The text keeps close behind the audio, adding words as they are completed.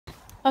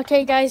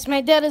Okay guys,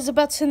 my dad is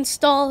about to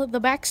install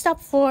the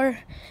backstop for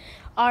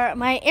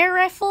my air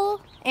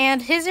rifle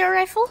and his air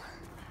rifle.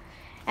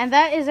 And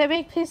that is a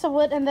big piece of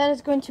wood, and that is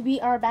going to be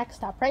our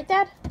backstop. Right,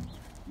 Dad?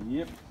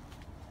 Yep.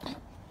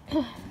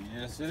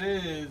 Yes, it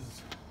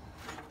is.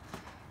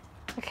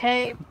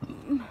 Okay.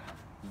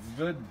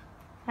 Good.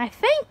 I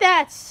think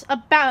that's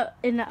about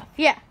enough.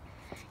 Yeah.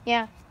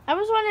 I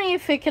was wondering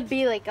if it could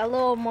be like a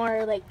little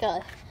more like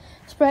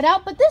spread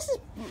out, but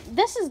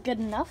this is good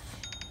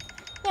enough.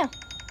 Yeah.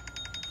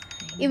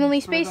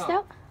 Evenly spaced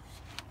out.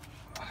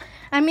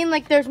 I mean,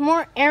 like, there's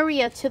more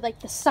area to like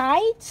the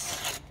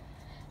sides,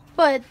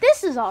 but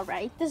this is all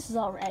right.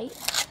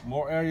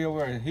 More area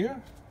where?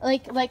 Here?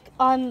 Like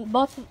on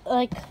both,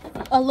 like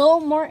a little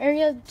more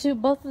area to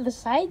both of the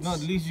sides. No, at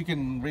least you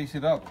can raise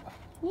it up.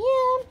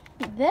 Yeah,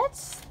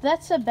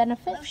 that's a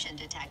benefit. Motion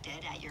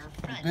detected at your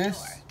front This?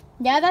 door.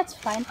 Yeah, that's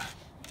fine.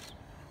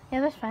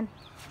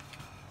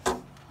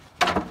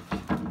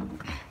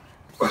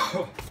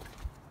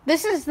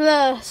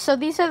 So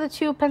these are the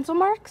two pencil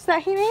marks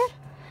that he made.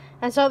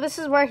 And so this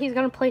is where he's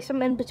going to place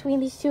them in between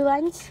these two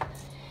lines.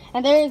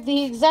 And there is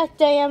the exact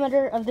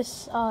diameter of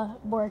this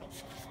board.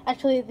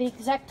 Actually, the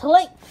exact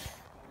length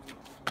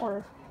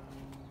or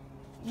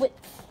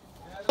width.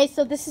 Okay,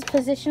 so this is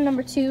position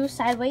number 2,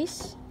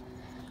 sideways.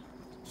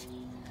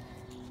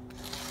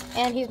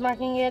 And he's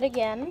marking it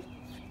again.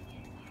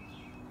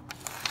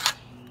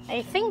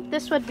 I think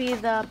this would be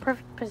the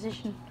perfect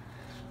position.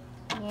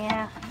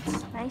 Yeah,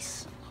 it's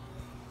nice.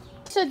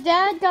 So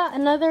Dad got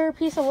another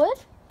piece of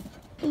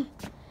wood.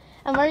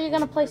 And where are you going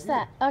to place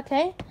that?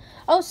 Okay.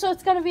 Oh, so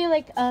it's going to be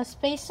like a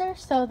spacer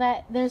so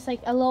that there's like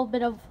a little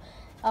bit of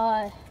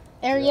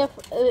area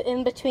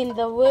in between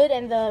the wood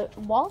and the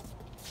wall?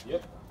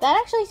 Yep. That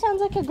actually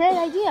sounds like a great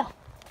idea.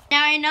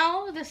 Now I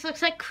know this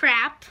looks like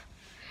crap,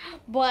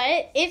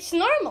 but it's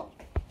normal.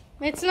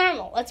 It's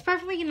normal. It's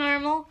perfectly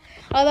normal.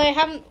 Although I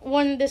haven't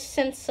worn this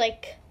since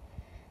like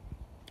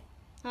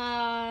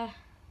the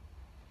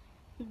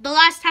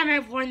last time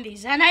I've worn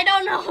these, and I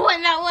don't know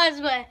when that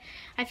was, but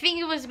I think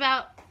it was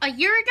about a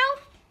year ago.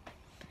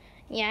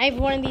 Yeah, I've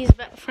worn these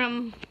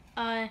from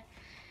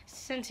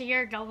since a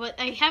year ago, but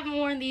I haven't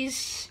worn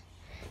these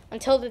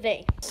until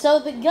today. So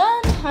the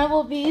gun I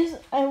will be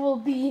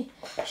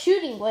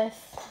shooting with,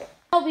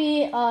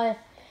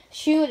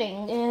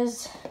 shooting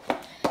is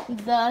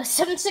the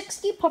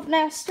 760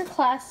 Pumpmaster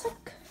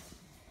Classic.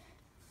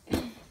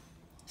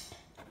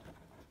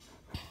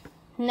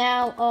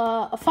 Now,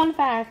 a fun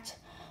fact,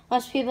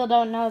 most people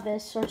don't know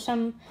this, or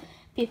some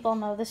people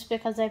know this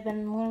because they've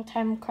been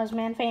long-time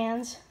Crosman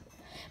fans,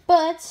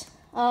 but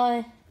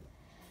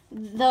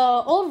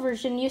the old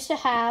version used to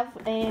have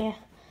a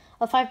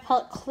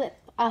 5-pellet clip,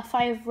 a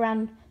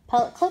 5-round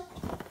pellet clip,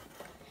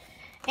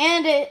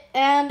 and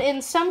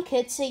in some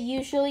kits it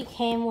usually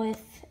came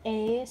with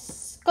a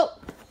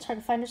scope. It's hard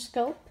to find a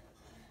scope,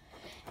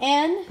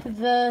 and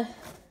the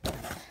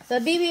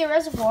BB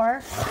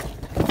reservoir,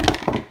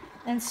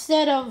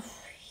 instead of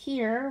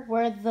here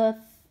where the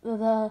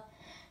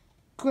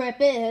grip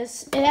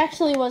is, it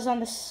actually was on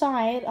the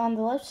side, on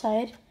the left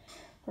side,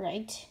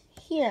 right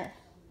here.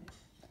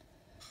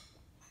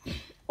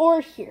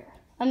 Or here.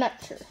 I'm not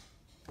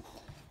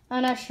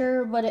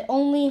sure, but it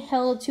only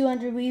held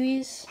 200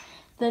 BBs.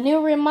 The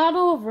new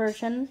remodel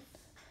version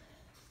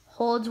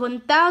holds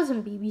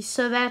 1,000 BBs,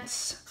 so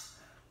that's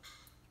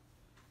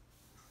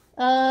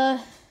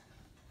 5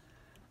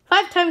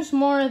 times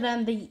more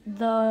than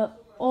the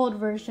old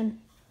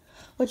version,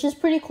 which is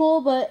pretty cool.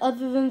 But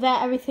other than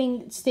that,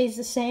 everything stays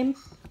the same,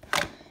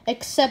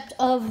 except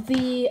of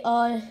the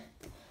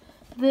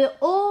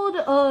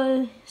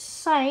old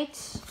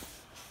sights.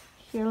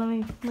 Here, let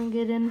me bring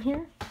it in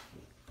here.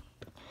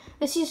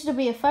 This used to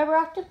be a fiber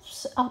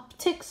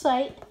optic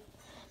sight,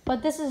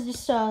 but this is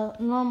just a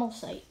normal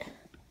sight,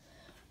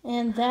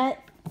 and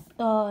that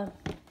was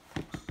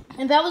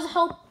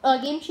a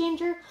game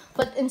changer.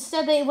 But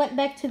instead, they went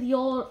back to the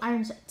old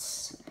iron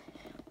sights,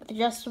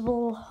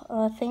 adjustable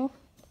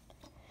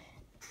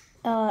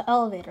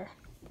elevator.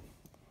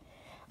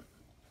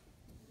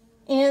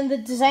 And the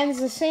design is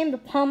the same. The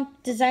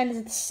pump design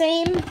is the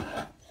same.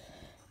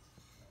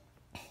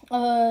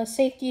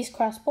 Safety is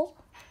crossbolt.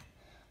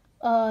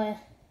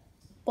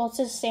 Bolts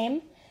is the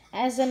same.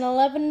 As an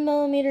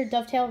 11mm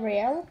dovetail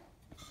rail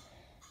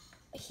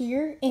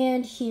here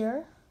and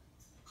here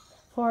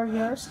for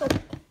your scope.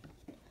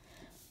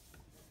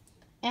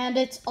 And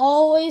it's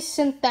always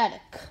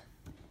synthetic.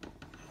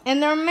 And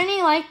there are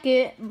many like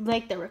it,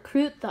 like the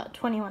Recruit, the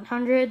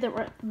 2100,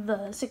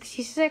 the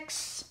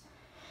 66,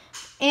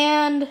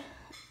 and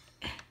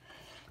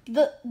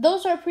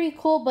those are pretty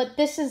cool. But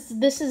this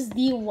is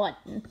the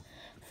one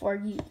for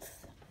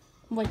youth,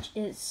 which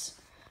is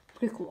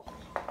pretty cool.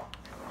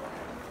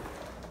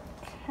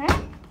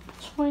 Okay,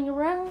 swing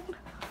around.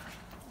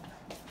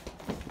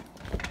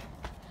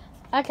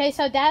 Okay,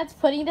 so Dad's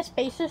putting the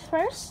spacers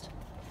first,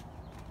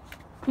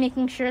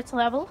 making sure it's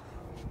level.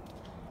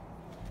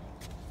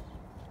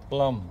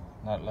 Plumb,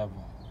 not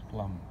level.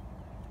 Plumb.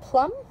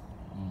 Plumb?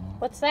 Mm-hmm.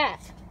 What's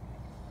that?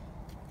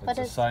 It's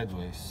a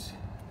sideways.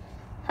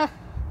 Huh.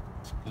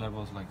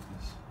 levels like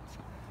this.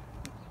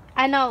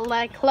 I know,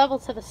 like level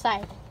to the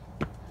side.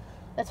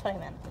 That's what I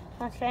meant.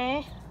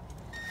 Okay.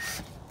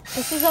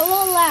 This is a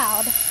little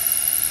loud.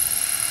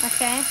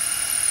 Okay.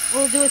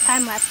 We'll do a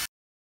time lapse.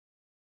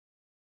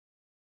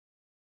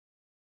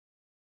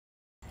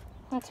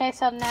 Okay,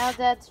 so now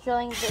that's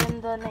drilling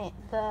in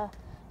the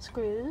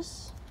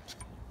screws.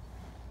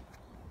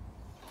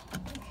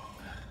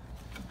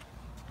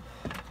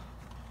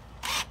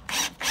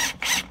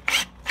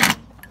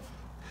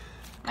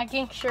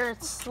 Making sure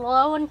it's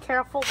slow and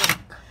careful work.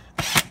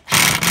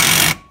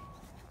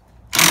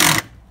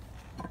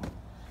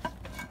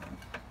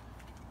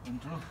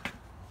 Went through.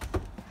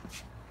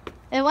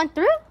 It went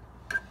through?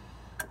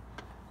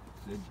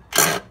 Did.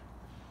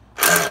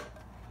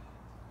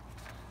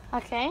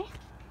 Okay.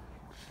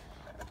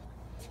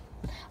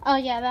 Oh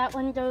yeah, that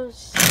one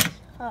goes.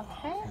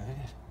 Okay.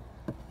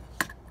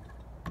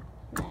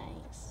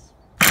 Nice.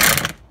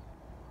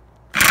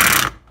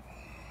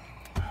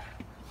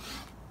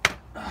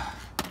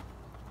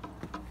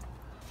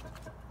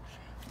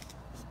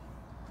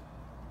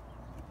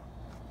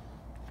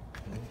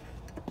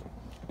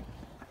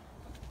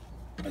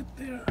 Right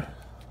there.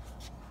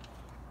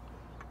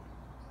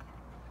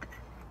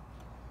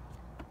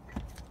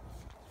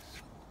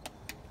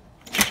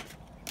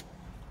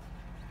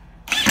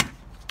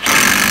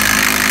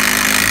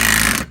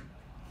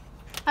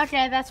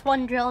 Okay, that's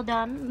one drill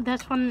done.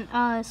 That's one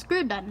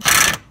screw done.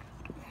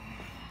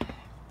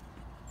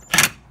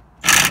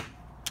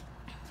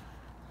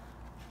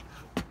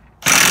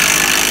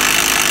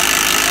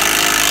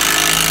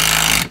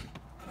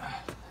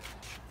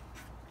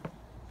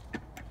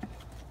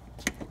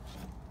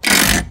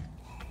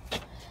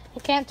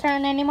 You can't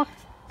turn anymore.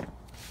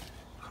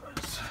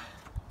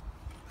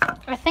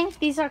 I think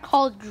these are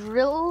called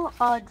drill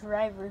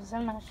drivers.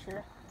 I'm not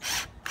sure.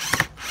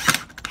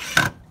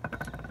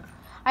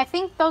 I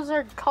think those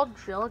are called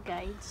drill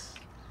guides.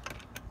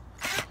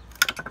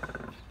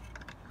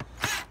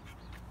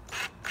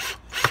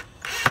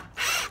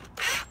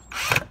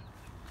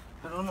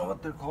 I don't know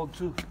what they're called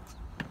too.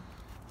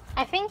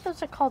 I think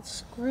those are called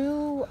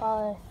screw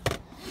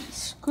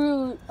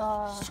Screw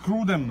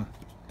them.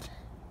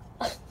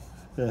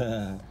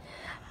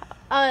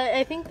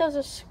 I think those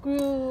are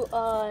screw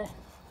I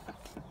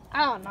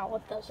don't know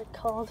what those are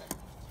called.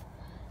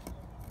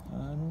 I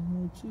don't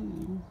know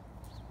too.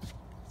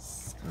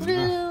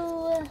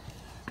 Screw.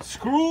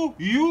 Screw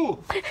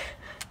you!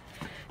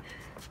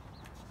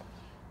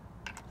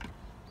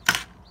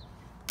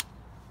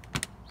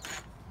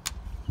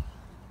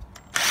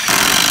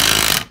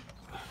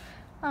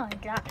 Oh my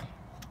god.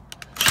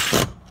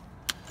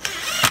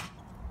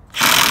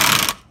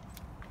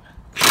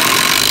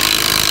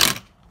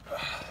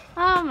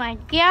 Oh my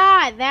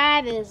god,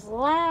 that is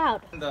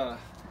loud. The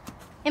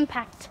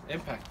Impact.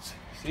 impact.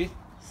 See?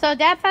 So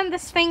Dad found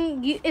this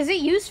thing. Is it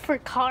used for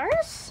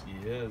cars?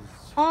 Yes.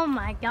 Oh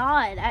my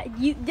god. I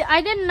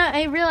didn't know.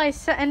 I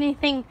realized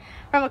anything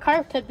from a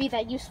car could be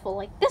that useful.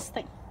 Like this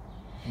thing.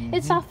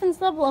 It softens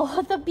the blow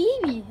of the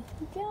baby.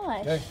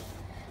 Gosh. Okay.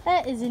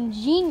 That is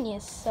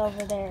ingenious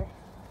over there.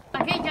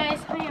 Okay guys,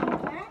 I am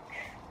back.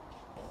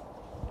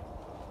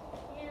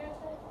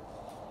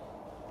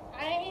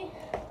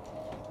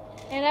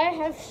 And I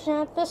have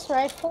shot this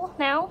rifle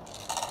now.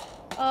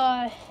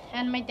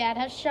 And my dad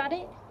has shot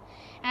it.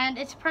 And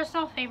it's a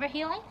personal favorite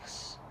he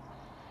likes.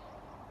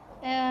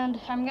 And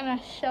I'm gonna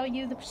show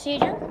you the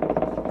procedure.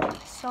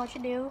 So what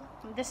you do,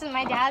 this is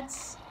my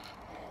dad's,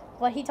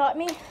 what he taught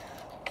me.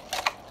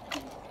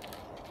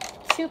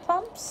 2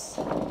 pumps,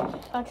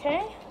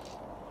 okay,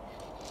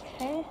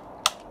 okay,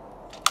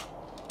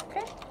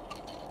 okay,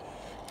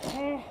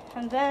 okay,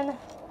 and then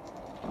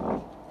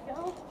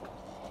go.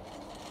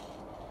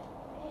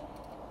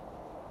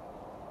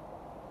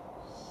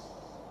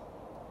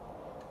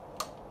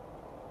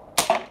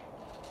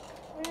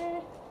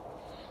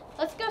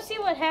 Let's go see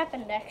what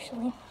happened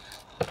actually.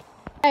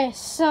 Okay,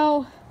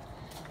 so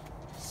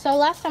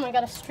last time I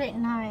got a straight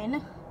 9.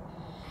 I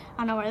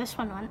don't know where this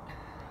one went.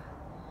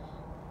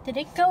 Did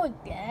it go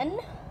again?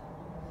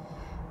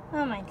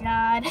 Oh my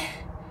god.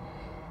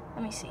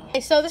 Let me see.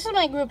 Okay, so this is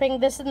my grouping.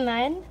 This is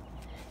 9.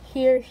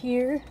 Here,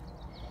 here,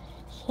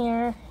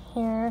 here,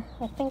 here,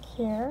 I think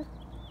here,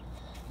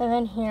 and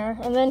then here,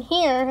 and then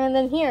here, and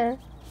then here.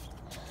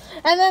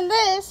 And then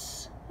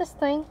this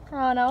thing,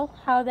 I don't know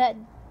how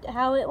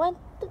it went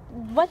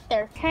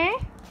there, okay?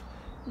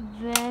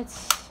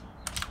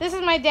 This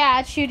is my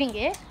dad shooting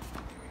it.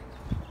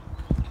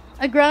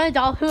 A grown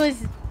adult who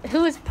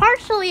is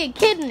partially a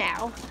kid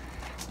now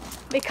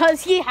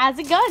because he has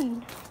a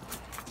gun.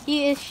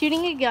 He is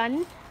shooting a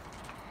gun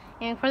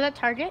and for that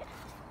target.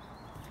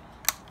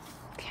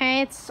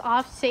 Okay, it's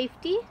off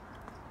safety.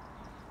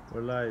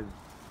 We're live.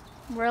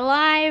 We're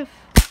live.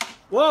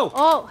 Whoa!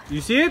 Oh.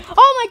 You see it?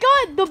 Oh my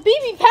god, the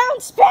baby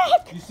bounced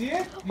back. You see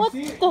it? You What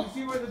see it? the- You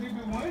see where the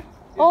baby went? It's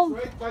Oh.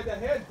 right by the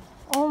head.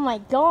 Oh my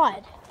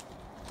god.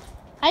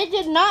 I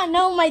did not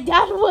know my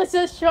dad was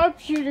a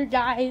sharpshooter,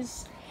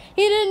 guys.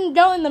 He didn't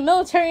go in the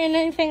military and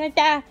anything like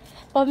that.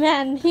 But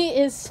man, he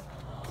is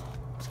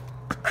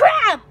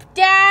crap,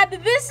 Dad.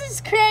 This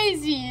is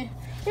crazy.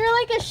 You're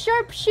like a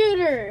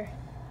sharpshooter.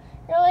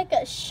 You're like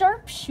a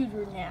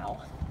sharpshooter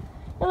now.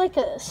 You're like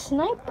a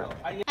sniper.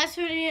 That's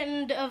the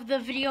end of the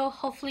video.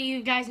 Hopefully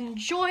you guys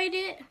enjoyed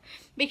it.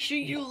 Make sure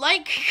you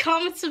like,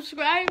 comment,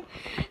 subscribe,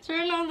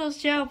 turn on those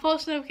channel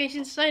post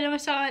notifications so you don't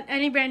miss out on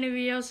any brand new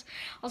videos.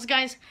 Also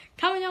guys,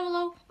 comment down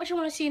below what you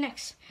want to see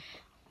next.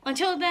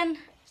 Until then,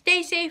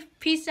 stay safe,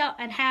 peace out,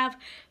 and have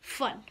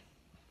fun.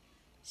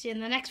 See you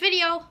in the next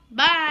video.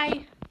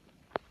 Bye.